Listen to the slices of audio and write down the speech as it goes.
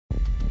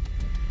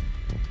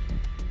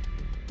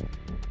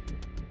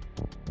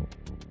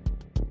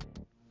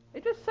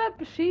said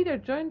Bushido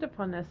joined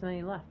upon us and then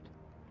he left.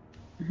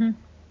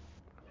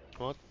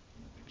 What?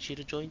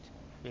 Bushido joined?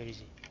 Where is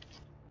he?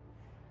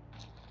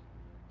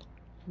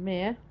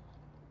 Me?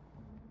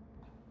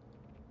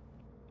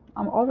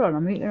 Hold on,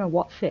 I'm eating a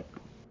what's it?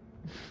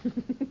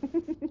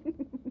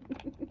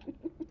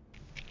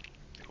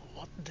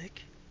 What the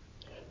dick?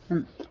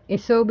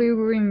 It's so we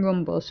were in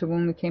Rumble, so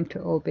when we came to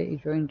Orbit, he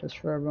joined us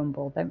for a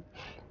Rumble.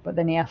 But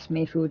then he asked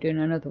me if we were doing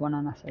another one,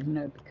 and I said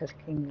no because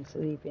King was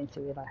leaving, so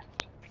we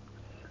left.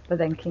 But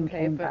then King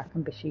came back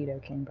and Bushido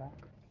came back.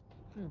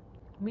 Can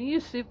we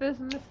use supers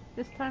in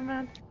this time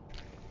round?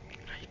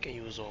 You can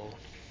use all.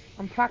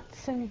 I'm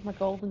practicing with my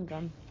golden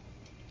gun.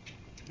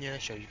 Yeah,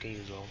 sure, you can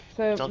use all.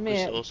 So,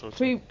 me,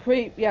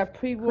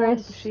 pre-warn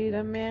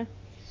Bushido, me.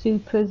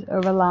 Supers are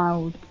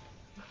allowed.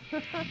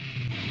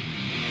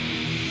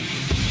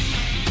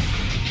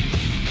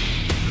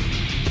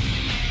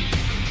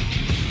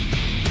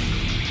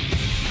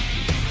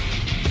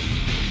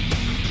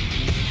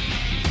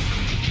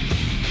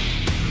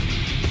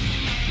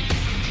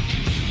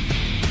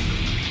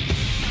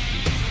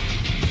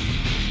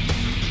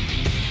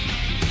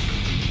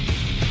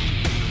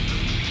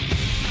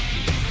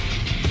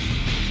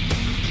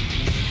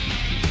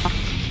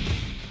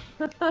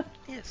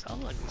 Yes, I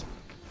like this.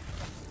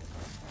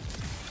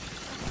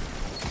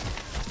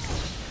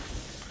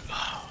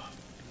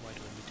 Why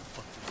do I need to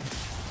fuck?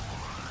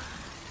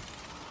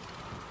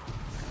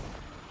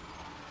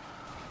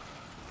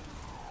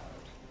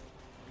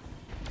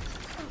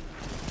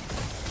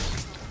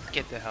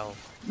 Get the hell.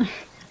 I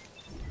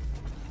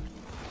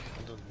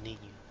don't need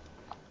you.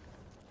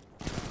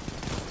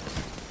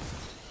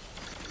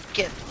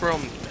 Get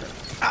from me, man.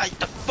 Ah,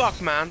 the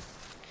fuck, man.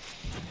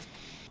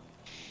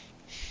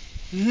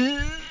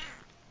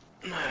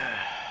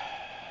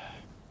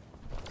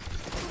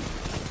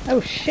 Oh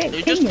shit!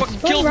 You just fucking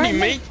killed me,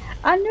 mate!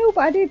 I know,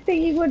 but I didn't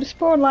think you would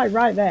spawn like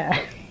right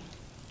there.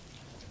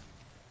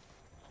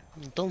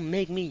 Don't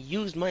make me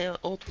use my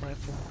ult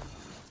rifle.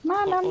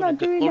 Man, I'm not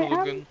doing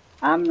it.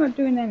 I'm not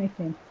doing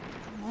anything.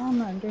 I'm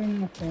not doing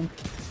nothing.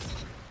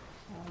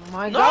 Oh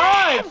my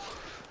god!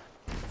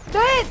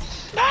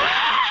 Bitch!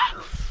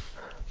 No!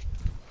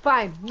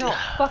 Fine, no,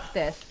 fuck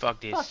this. Fuck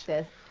this. Fuck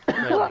this.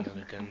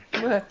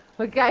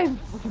 We're going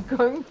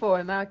for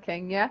it now,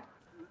 King, yeah?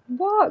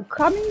 What?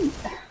 Coming?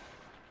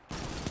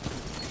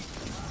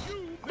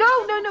 No!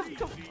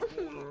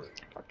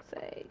 Fuck's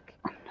sake.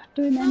 I'm not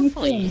doing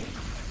anything.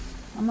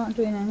 I'm not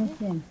doing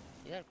anything.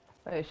 Yeah.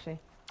 Where is she?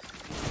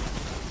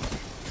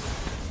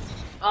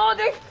 Oh,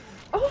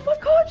 oh my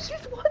god,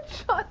 she's one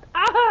shot!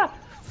 Ah!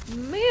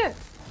 Man!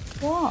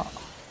 What?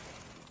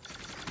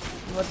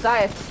 You will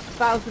die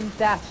 1,000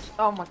 deaths.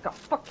 Oh my god,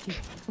 fuck you.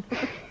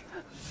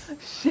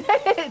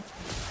 Shit!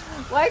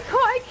 Why can't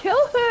I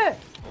kill her?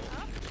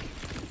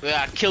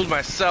 Yeah, I killed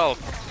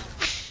myself.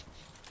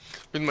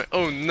 With my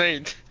own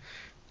nade.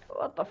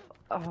 What the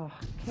oh,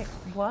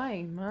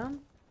 why, man?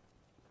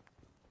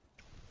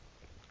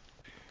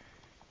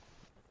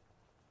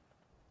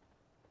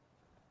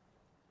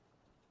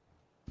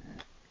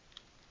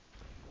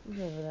 Who's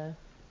over there?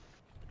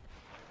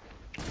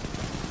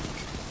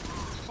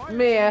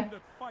 Mia.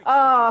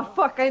 Oh,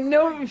 fuck, I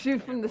know it was you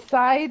from the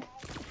side.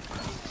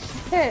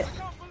 Shit.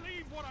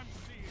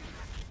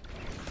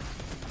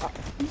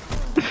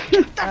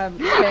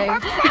 Okay.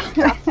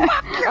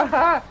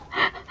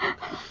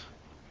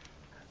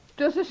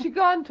 Just as she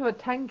got into a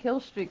 10 kill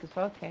streak as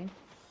well, King.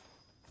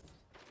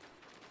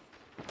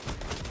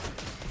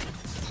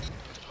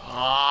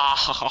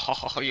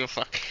 Oh, you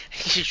fuck.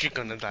 You're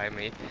gonna die,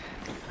 mate.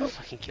 I'll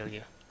fucking kill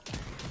you.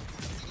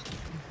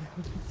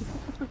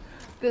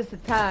 This is the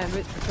time,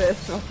 it's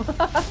personal.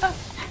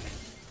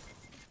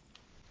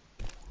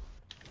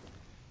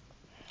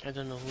 I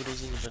don't know who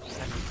this is, but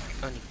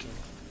I need kill.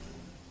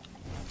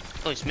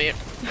 Oh, it's me.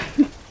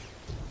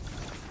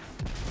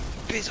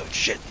 Piece of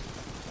shit.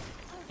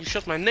 You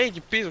shot my nade,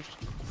 you piece of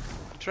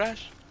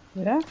trash.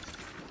 Yeah?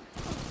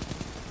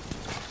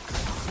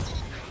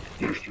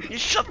 You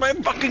shot my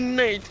fucking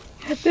nade.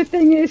 The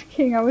thing is,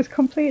 King, I was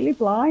completely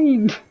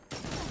blind.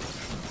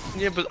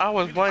 Yeah, but I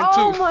was blind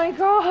too. Oh my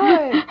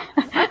god!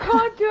 I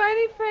can't do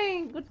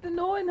anything with the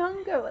annoying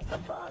hunger, what the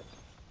fuck?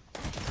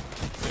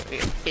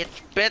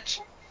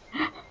 Bitch.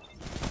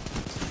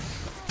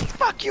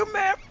 Fuck you,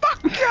 man!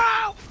 Fuck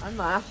you! I'm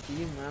not after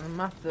you, man. I'm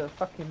after a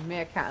fucking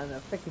meerkat and a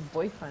freaking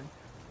boyfriend.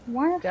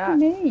 Why after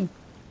me?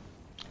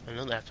 I'm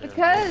not after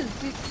because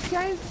you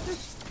guys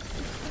just...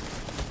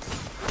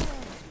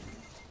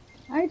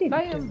 I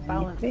didn't do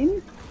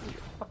anything.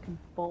 Fucking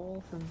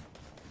balls and...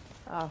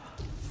 Oh.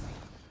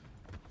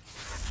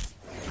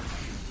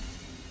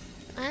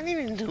 I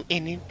didn't do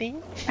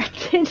anything. I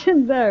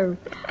didn't though.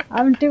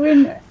 I'm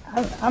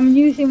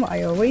using what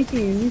I always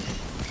use,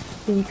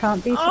 so you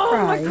can't be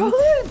surprised. Oh my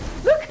god!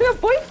 Look, her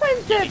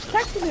boyfriend's there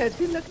protecting her.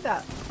 Do look at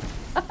that.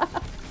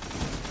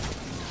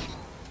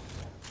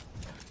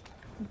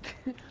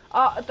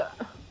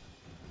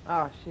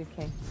 Oh, she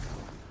came.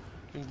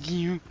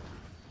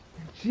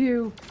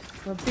 You.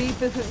 My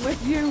beef isn't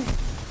with you.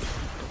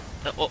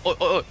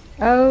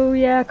 Oh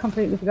yeah, I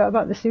completely forgot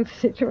about the super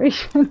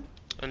situation.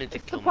 I need to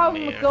It's the kill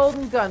problem with Mare.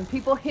 golden gun.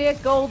 People hear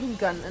golden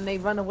gun and they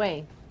run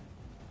away.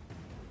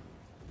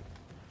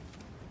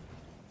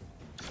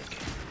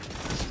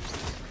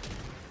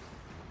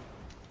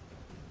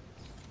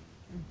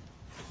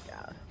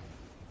 God.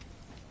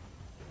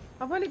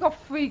 I've only got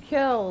 3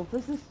 kills.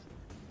 This is...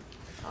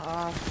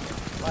 Ah,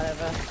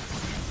 whatever.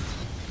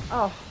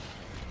 Oh,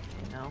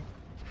 no.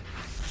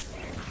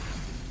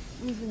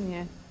 Who's in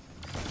here?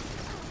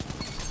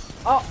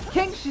 Oh,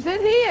 King, she's in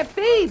here!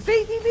 B! B,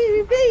 B, B,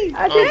 B, B!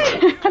 I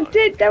did! I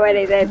did do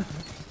anything!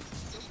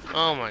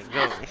 Oh my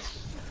god.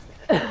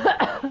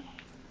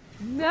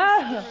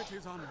 No!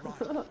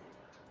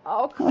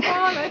 Oh, come on,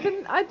 I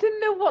didn't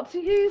know what to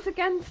use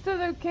against her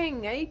though,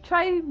 King. I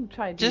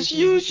tried Just using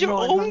use your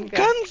more own hunger.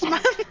 guns,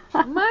 man.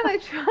 Man, I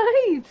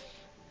tried!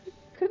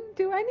 Couldn't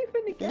do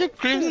anything against Your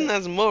Crimson her.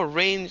 has more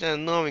range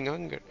and knowing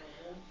hunger.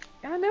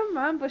 I know,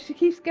 man, but she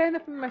keeps getting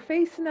up in my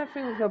face and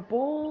everything with her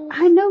balls.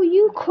 I know,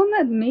 you come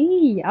at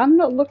me. I'm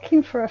not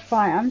looking for a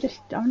fight. I'm just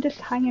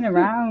hanging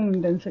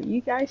around, and so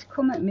you guys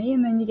come at me,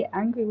 and then you get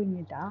angry when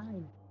you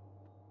die.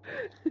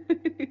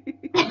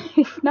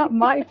 It's not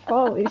my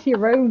fault. It's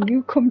your own.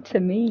 You come to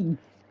me.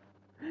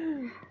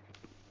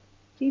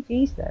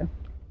 GG's though.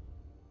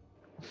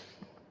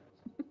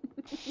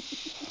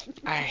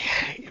 I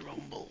hate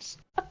rumbles.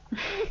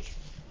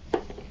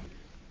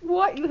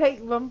 What, you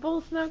hate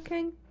rumbles now,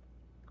 King?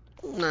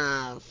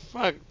 Nah,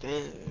 fuck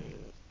that.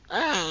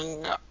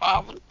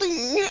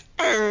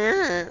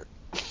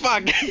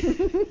 Fuck.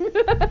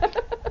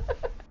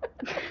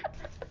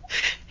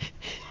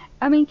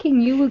 I mean,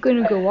 King, you were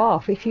gonna go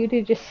off. If you'd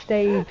have just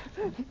stayed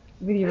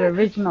with your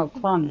original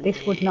plan,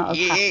 this would not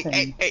have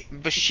happened. Hey,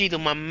 Bushido,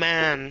 my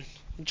man,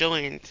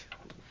 joined.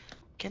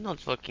 Cannot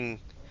fucking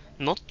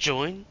not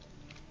join.